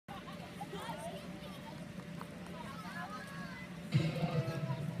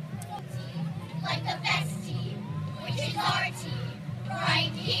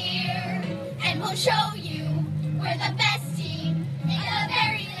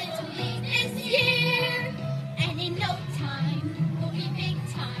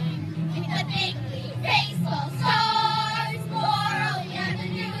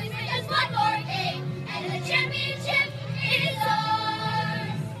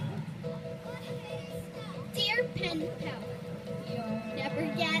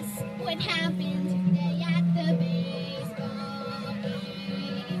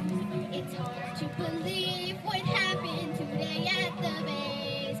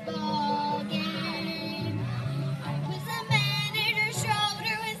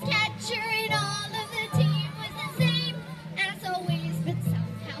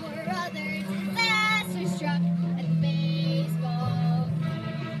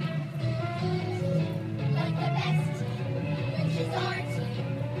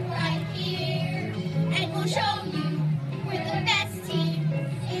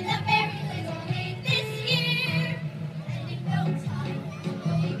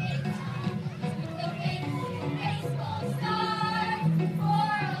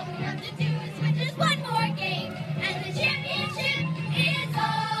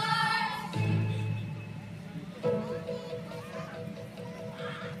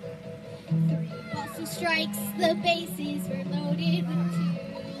strikes, the bases were loaded with 2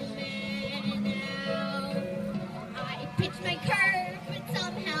 men out. I pitched my curve, but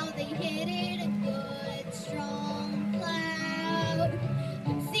somehow they hit it a good, strong cloud.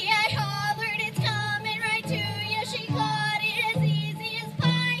 See, I hollered, it's coming right to you. She caught it as easy as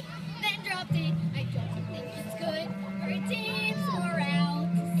pie, then dropped it. I don't think it's good for a team's morale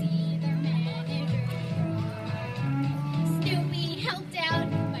to see their manager cry. Snoopy helped out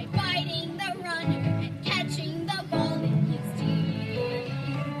by biting the runner and catching the ball in his teeth.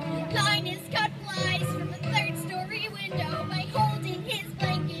 Linus caught flies from a third-story window by holding his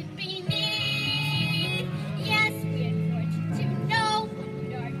blanket beneath. Yes, we had fortune to know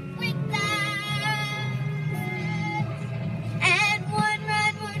one yard with that. And 1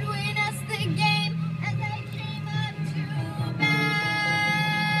 run would win us the game as I came up to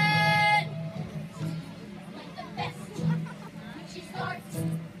bat. Like the best, she starts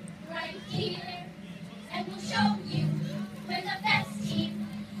right here, and we'll show you we're the best team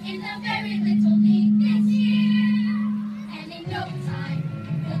in the very little league this year. And in no time,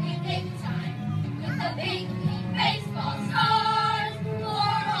 we'll be big time with the big league baseball stars. For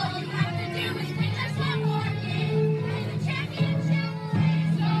all you have to do is bring us one more in, and the championship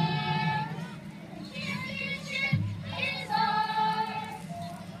is yours. The championship is ours.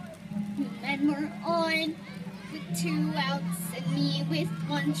 And we're on with 2 outs and me with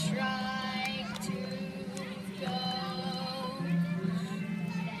 1 strike to go.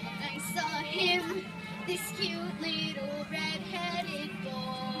 Then I saw him, this cute little red-headed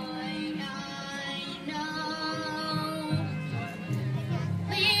boy I know.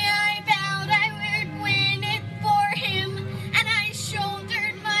 I vowed I would win it for him, and I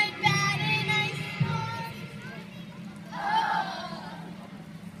shouldered my bat and I thought, oh.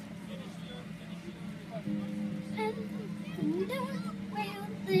 And the way you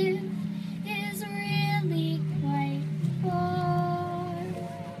live is really quite far.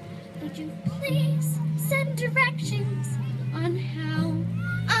 Would you please send directions on how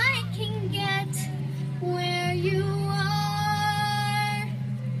I can get where you are?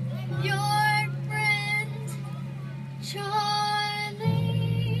 Your friend,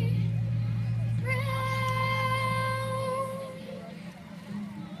 Charlie Brown.